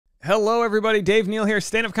Hello, everybody. Dave Neal here,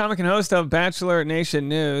 stand-up comic and host of Bachelor Nation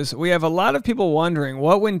News. We have a lot of people wondering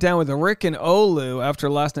what went down with Rick and Olu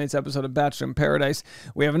after last night's episode of Bachelor in Paradise.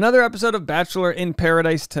 We have another episode of Bachelor in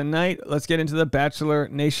Paradise tonight. Let's get into the Bachelor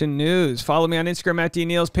Nation News. Follow me on Instagram at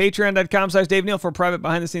DNeals, patreon.com/Dave Neal for private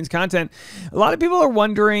behind-the-scenes content. A lot of people are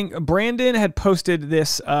wondering, Brandon had posted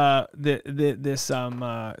this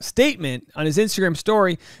statement on his Instagram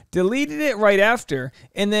story, deleted it right after,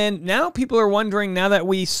 and then now people are wondering, now that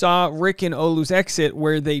we saw Rick and Olu's exit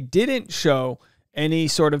where they didn't show any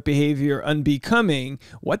sort of behavior unbecoming,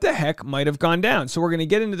 what the heck might have gone down? So we're going to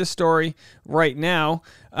get into the story right now.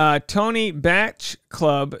 Tony Batch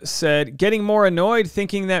Club said, getting more annoyed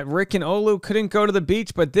thinking that Rick and Olu couldn't go to the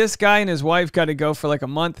beach, but this guy and his wife got to go for like a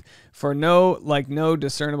month for no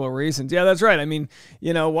discernible reasons. Yeah, that's right. I mean,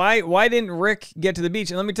 you know, why didn't Rick get to the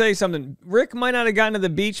beach? And let me tell you something. Rick might not have gotten to the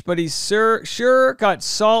beach, but he sure got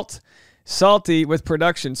salty with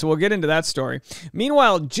production, so we'll get into that story.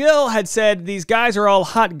 Meanwhile, Jill had said these guys are all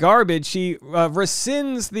hot garbage. She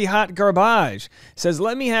rescinds the hot garbage, says,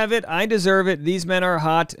 let me have it, I deserve it, these men are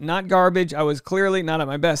hot, not garbage, I was clearly not at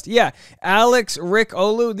my best. Yeah, Alex, Rick,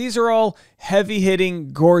 Olu, these are all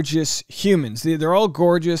heavy-hitting, gorgeous humans. They're all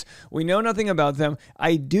gorgeous. We know nothing about them.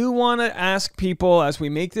 I do want to ask people, as we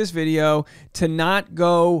make this video, to not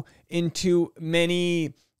go into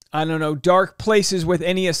many, I don't know, dark places with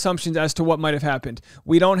any assumptions as to what might have happened.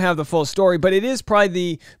 We don't have the full story, but it is probably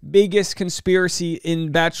the biggest conspiracy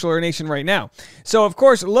in Bachelor Nation right now. So, of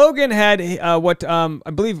course, Logan had what I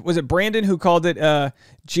believe, was it Brandon who called it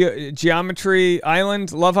Geometry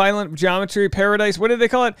Island, Love Island, Geometry Paradise? What did they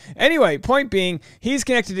call it? Anyway, point being, he's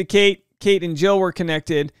connected to Kate. Kate and Jill were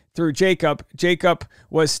connected through Jacob. Jacob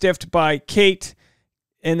was stiffed by Kate.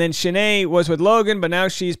 And then Shanae was with Logan, but now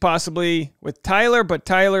she's possibly with Tyler, but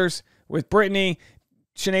Tyler's with Brittany.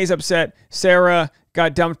 Shanae's upset. Sarah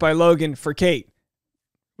got dumped by Logan for Kate.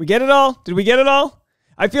 We get it all? Did we get it all?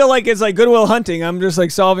 I feel like it's like Good Will Hunting. I'm just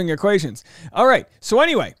like solving equations. All right. So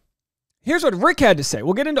anyway, here's what Rick had to say.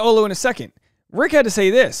 We'll get into Olu in a second. Rick had to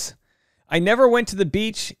say this. I never went to the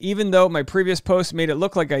beach, even though my previous post made it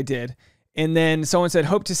look like I did. And then someone said,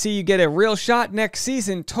 hope to see you get a real shot next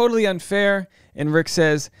season. Totally unfair. And Rick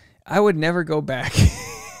says, I would never go back.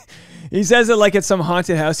 He says it like it's some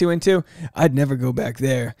haunted house he went to. I'd never go back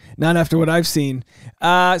there. Not after what I've seen.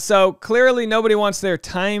 So clearly nobody wants their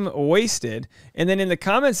time wasted. And then in the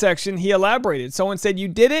comment section, he elaborated. Someone said, you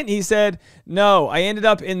didn't? He said, no, I ended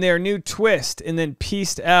up in their new twist and then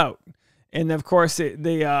pieced out. And of course,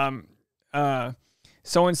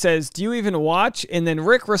 someone says, do you even watch? And then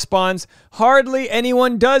Rick responds, hardly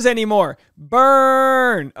anyone does anymore.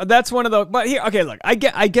 Burn. That's one of the, but here, okay, look, I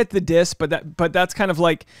get the diss, but that's kind of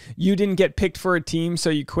like, you didn't get picked for a team, so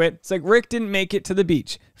you quit. It's like, Rick didn't make it to the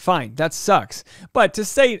beach. Fine, that sucks. But to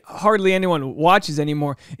say hardly anyone watches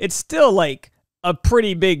anymore, it's still like a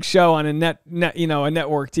pretty big show on a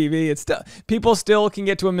network TV. It's still, people still can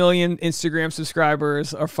get to 1 million Instagram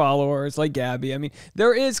subscribers or followers like Gabby. I mean,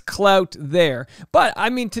 there is clout there. But I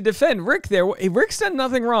mean, to defend Rick there, Rick's done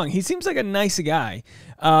nothing wrong. He seems like a nice guy.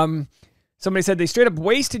 Somebody said they straight up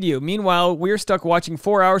wasted you. Meanwhile, we're stuck watching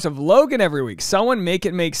 4 hours of Logan every week. Someone make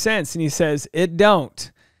it make sense. And he says, it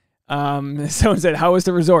don't. Someone said, how was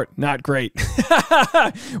the resort? Not great.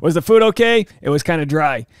 Was the food okay? It was kind of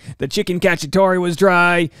dry. The chicken cacciatore was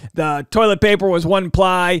dry. The toilet paper was 1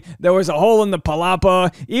 ply. There was a hole in the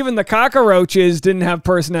palapa. Even the cockroaches didn't have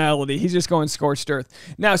personality. He's just going scorched earth.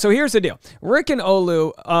 Now, so here's the deal. Rick and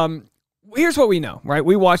Olu, here's what we know, right?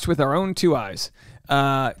 We watched with our own 2 eyes.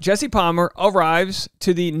 Jesse Palmer arrives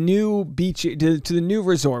to the new beach, to the new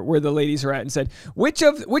resort where the ladies are at, and said, which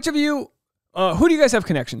of you, who do you guys have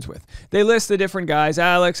connections with? They list the different guys.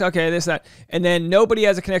 Alex, okay, this, that. And then nobody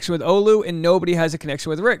has a connection with Olu and nobody has a connection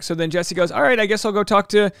with Rick. So then Jesse goes, all right, I guess I'll go talk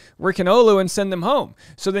to Rick and Olu and send them home.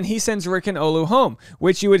 So then he sends Rick and Olu home,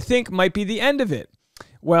 which you would think might be the end of it.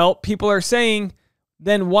 Well, people are saying,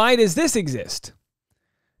 then why does this exist?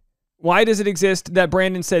 Why does it exist that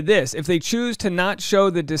Brandon said this? If they choose to not show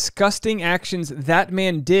the disgusting actions that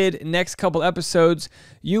man did next couple episodes,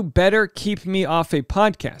 you better keep me off a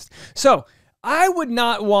podcast. So I would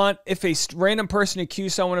not want, if a random person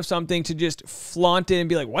accused someone of something, to just flaunt it and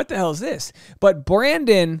be like, what the hell is this? But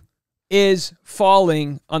Brandon is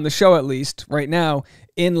falling, on the show at least, right now,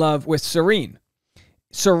 in love with Serene.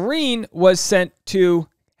 Serene was sent to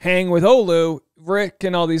hang with Olu, Rick,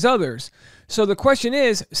 and all these others. So the question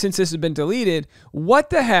is, since this has been deleted,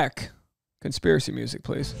 what the heck, conspiracy music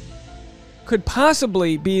please, could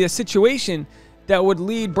possibly be a situation that would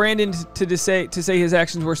lead Brandon to say his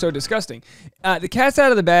actions were so disgusting? The cat's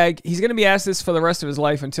out of the bag. He's going to be asked this for the rest of his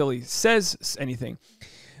life until he says anything.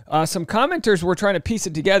 Some commenters were trying to piece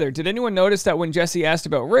it together. Did anyone notice that when Jesse asked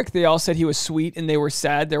about Rick, they all said he was sweet and they were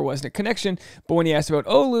sad there wasn't a connection, but when he asked about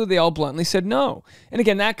Olu, they all bluntly said no. And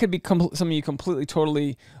again, that could be something you completely,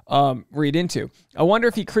 totally read into. I wonder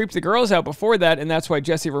if he creeped the girls out before that, and that's why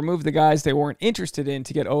Jesse removed the guys they weren't interested in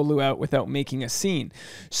to get Olu out without making a scene.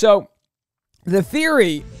 So the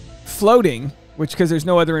theory floating, which because there's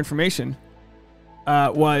no other information,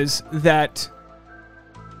 was that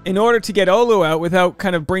in order to get Olu out without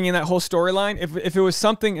kind of bringing that whole storyline, if it was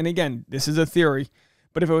something, and again, this is a theory,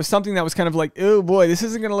 but if it was something that was kind of like, oh boy, this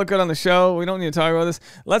isn't going to look good on the show, we don't need to talk about this,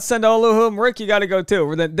 let's send Olu home, Rick, you got to go too.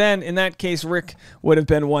 Or then, in that case, Rick would have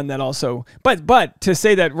been one that also, but to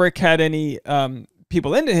say that Rick had any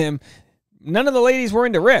people into him, none of the ladies were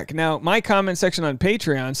into Rick. Now, my comment section on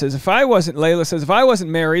Patreon says, Layla says, if I wasn't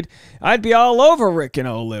married, I'd be all over Rick and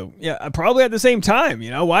Olu. Yeah, probably at the same time,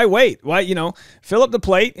 why wait? Why, fill up the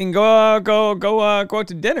plate and go out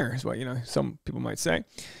to dinner is what, some people might say.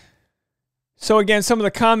 So again, some of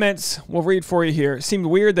the comments we'll read for you here. It seemed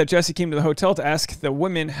weird that Jesse came to the hotel to ask the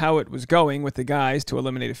women how it was going with the guys to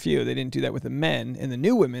eliminate a few. They didn't do that with the men and the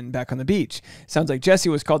new women back on the beach. Sounds like Jesse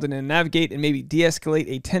was called in to navigate and maybe de-escalate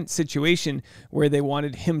a tense situation where they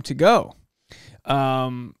wanted him to go.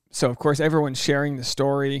 So, of course, everyone's sharing the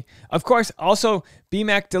story. Of course, also,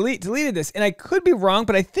 BMAC deleted this. And I could be wrong,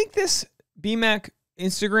 but I think this BMAC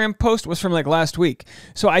Instagram post was from like last week.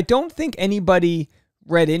 So I don't think anybody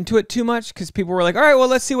read into it too much because people were like, all right, well,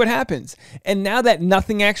 let's see what happens. And now that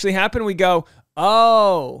nothing actually happened, we go,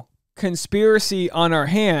 oh, conspiracy on our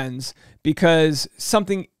hands, because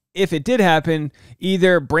something, if it did happen,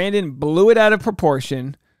 either Brandon blew it out of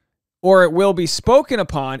proportion or it will be spoken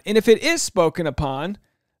upon. And if it is spoken upon,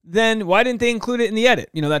 then why didn't they include it in the edit?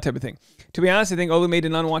 That type of thing. To be honest, I think Olu made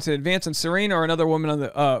an unwanted advance on Serena or another woman on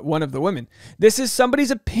the one of the women. This is somebody's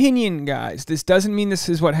opinion, guys. This doesn't mean this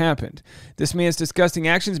is what happened. This man's disgusting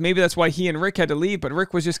actions. Maybe that's why he and Rick had to leave, but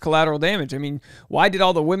Rick was just collateral damage. I mean, why did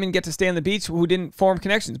all the women get to stay on the beach who didn't form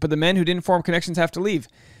connections, but the men who didn't form connections have to leave?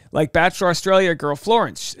 Like Bachelor Australia girl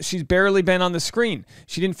Florence. She's barely been on the screen.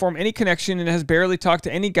 She didn't form any connection and has barely talked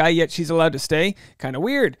to any guy, yet she's allowed to stay. Kind of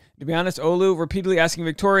weird. To be honest, Olu repeatedly asking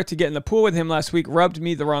Victoria to get in the pool with him last week rubbed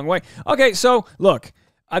me the wrong way. Okay, so look,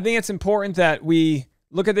 I think it's important that we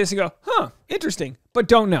look at this and go, huh, interesting, but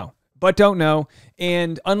don't know.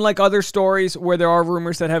 And unlike other stories where there are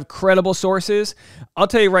rumors that have credible sources, I'll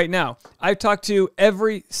tell you right now, I've talked to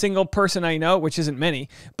every single person I know, which isn't many,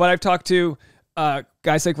 but I've talked to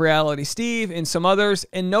guys like Reality Steve and some others,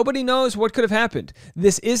 and nobody knows what could have happened.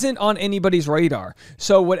 This isn't on anybody's radar.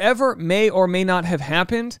 So whatever may or may not have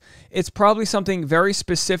happened, it's probably something very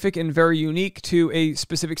specific and very unique to a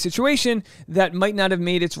specific situation that might not have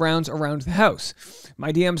made its rounds around the house.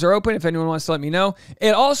 My DMs are open if anyone wants to let me know.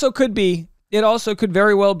 It also could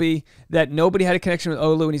very well be that nobody had a connection with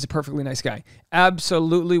Olu and he's a perfectly nice guy.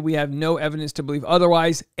 Absolutely, we have no evidence to believe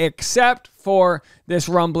otherwise, except for this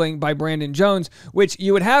rumbling by Brandon Jones, which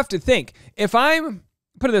you would have to think. Put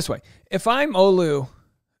it this way, if I'm Olu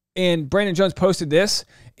and Brandon Jones posted this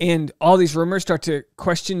and all these rumors start to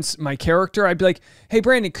question my character, I'd be like, hey,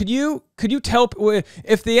 Brandon, could you tell,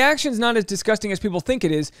 if the action's not as disgusting as people think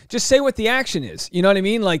it is, just say what the action is. You know what I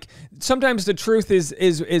mean? Like, sometimes the truth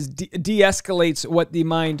de-escalates what the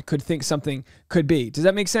mind could think something could be. Does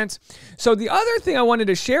that make sense? So the other thing I wanted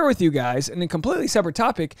to share with you guys, and a completely separate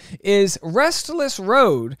topic, is Restless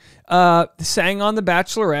Road sang on The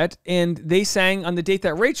Bachelorette, and they sang on the date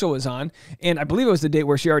that Rachel was on, and I believe it was the date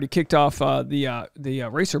where she already kicked off the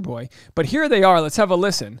Racer Boy. But here they are. Let's have a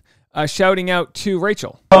listen. Shouting out to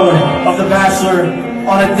Rachel. Of The Bachelor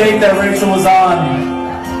on a date that Rachel was on.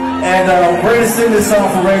 And we're going to sing this song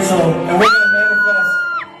for Rachel. And we're going to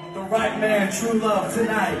manifest the right man, true love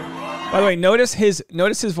tonight. By the way, notice his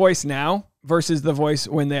voice now versus the voice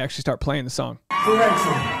when they actually start playing the song. For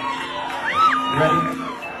Rachel. Ready?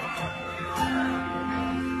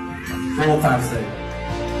 For old time's sake.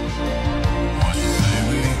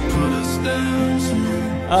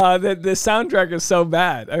 The soundtrack is so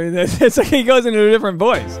bad. I mean, it's like he goes into a different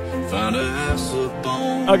voice.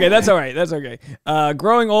 Okay, that's all right. That's okay.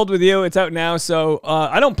 Growing Old With You, it's out now, so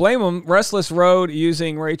I don't blame him. Restless Road,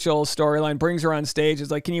 using Rachel's storyline, brings her on stage.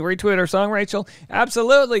 It's like, can you retweet our song, Rachel?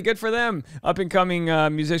 Absolutely. Good for them.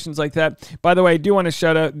 Up-and-coming musicians like that. By the way, I do want to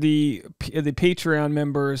shout out the Patreon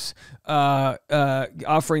members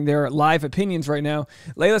offering their live opinions right now.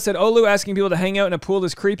 Layla said, Olu asking people to hang out in a pool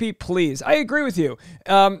is creepy. Please. I agree with you.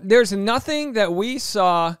 There's nothing that we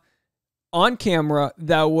saw on camera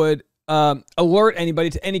that would alert anybody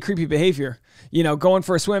to any creepy behavior. You know, going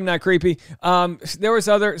for a swim, not creepy. I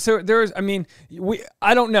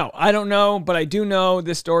don't know, but I do know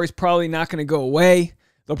this story's probably not going to go away.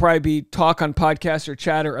 There'll probably be talk on podcasts or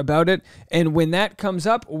chatter about it. And when that comes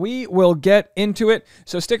up, we will get into it.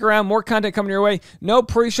 So stick around. More content coming your way. No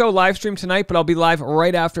pre-show live stream tonight, but I'll be live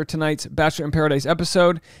right after tonight's Bachelor in Paradise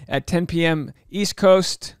episode at 10 p.m. East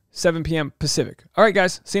Coast, 7 p.m. Pacific. All right,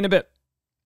 guys. See you in a bit.